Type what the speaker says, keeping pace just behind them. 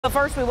But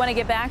first, we want to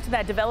get back to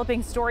that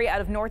developing story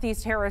out of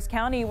Northeast Harris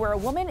County, where a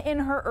woman in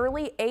her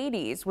early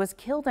 80s was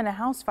killed in a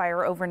house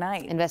fire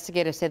overnight.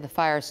 Investigators say the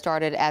fire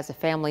started as a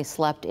family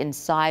slept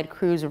inside.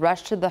 Crews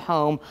rushed to the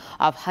home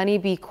of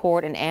Honeybee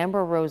Court and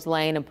Amber Rose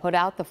Lane and put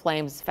out the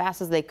flames as fast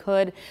as they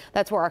could.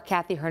 That's where our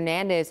Kathy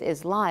Hernandez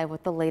is live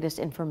with the latest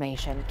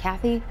information.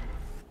 Kathy?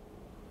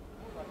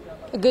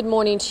 Good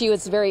morning to you.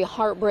 It's very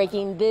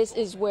heartbreaking. This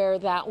is where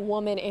that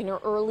woman in her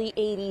early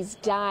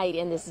 80s died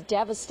in this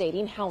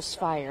devastating house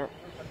fire.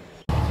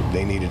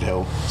 They needed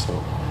help, so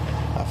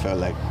I felt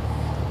like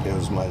it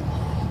was my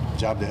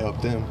job to help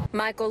them.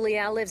 Michael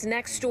Leal lives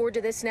next door to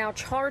this now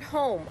charred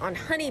home on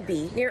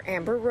Honeybee near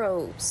Amber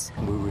Rose.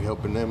 We were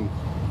helping them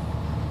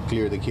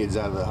clear the kids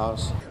out of the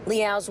house.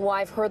 Leal's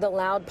wife heard the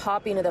loud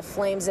popping of the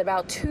flames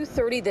about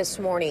 2:30 this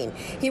morning.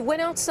 He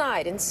went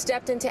outside and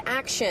stepped into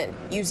action,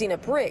 using a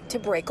brick to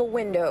break a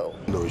window.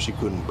 No, she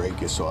couldn't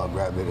break it, so I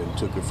grabbed it and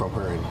took it from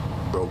her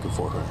and broke it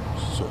for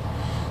her,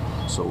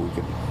 so we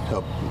could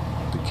help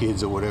the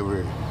kids or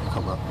whatever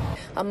come up.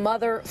 A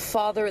mother,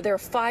 father, their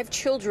 5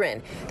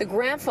 children. The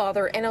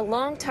grandfather and a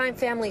longtime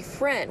family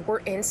friend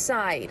were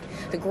inside.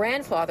 The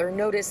grandfather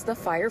noticed the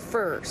fire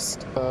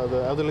first.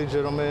 The elderly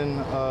gentleman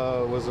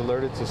was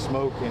alerted to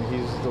smoke, and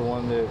he's the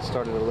one that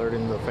started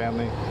alerting the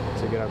family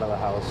to get out of the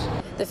house.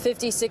 The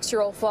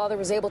 56-year-old father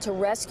was able to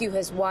rescue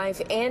his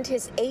wife and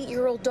his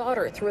 8-year-old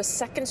daughter through a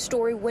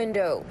second-story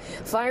window.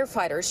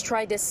 Firefighters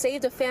tried to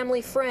save the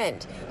family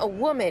friend, a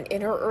woman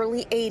in her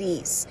early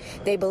 80s.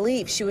 They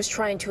believe she was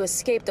trying to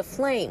escape the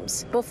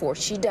flames before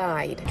she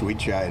died. We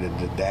tried it,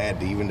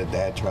 even the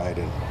dad tried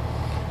it.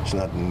 There's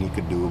nothing he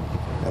could do.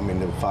 I mean,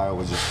 the fire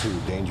was just too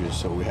dangerous,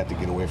 so we had to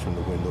get away from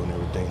the window and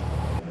everything.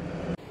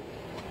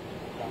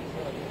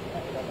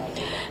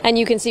 And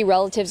you can see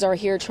relatives are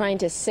here trying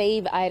to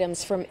save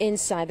items from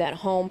inside that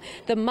home.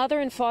 The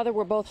mother and father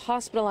were both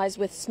hospitalized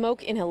with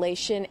smoke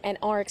inhalation and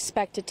are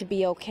expected to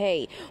be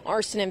okay.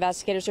 Arson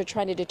investigators are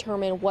trying to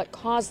determine what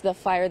caused the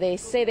fire. They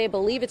say they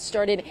believe it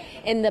started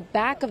in the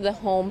back of the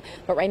home,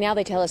 but right now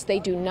they tell us they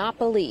do not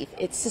believe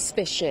it's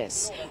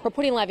suspicious.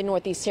 Reporting live in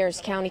Northeast Harris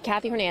County,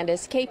 Kathy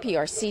Hernandez,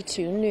 KPRC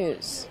 2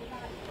 News.